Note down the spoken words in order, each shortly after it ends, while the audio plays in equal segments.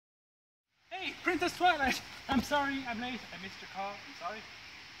Princess Twilight! I'm sorry, I'm late. I missed your call. I'm sorry.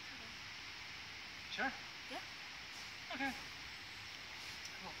 Sure? Yeah. Okay.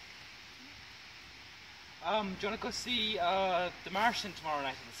 Cool. Do you want to go see The Martian tomorrow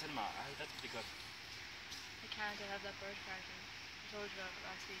night at the cinema? I heard that's pretty good. I can't, I have that bird party. I told you about it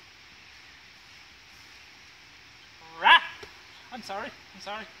last week. Rah! I'm sorry. It's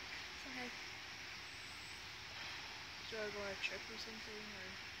okay. Should I go on a trip or something?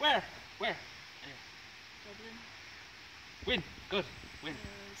 Or Where? Anyway. Dublin? Win. Good. Win.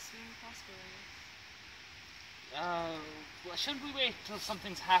 As soon as possible, I guess. Well, shouldn't we wait till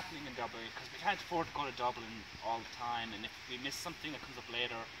something's happening in Dublin? Because we can't afford to go to Dublin all the time, and if we miss something that comes up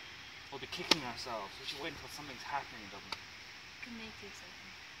later, we'll be kicking ourselves. We should wait until something's happening in Dublin. Can make the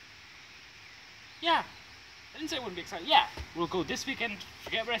excitement. Yeah. I didn't say it wouldn't be exciting. Yeah. We'll go this weekend.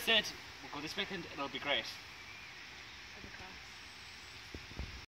 Forget what I said. We'll go this weekend and it'll be great.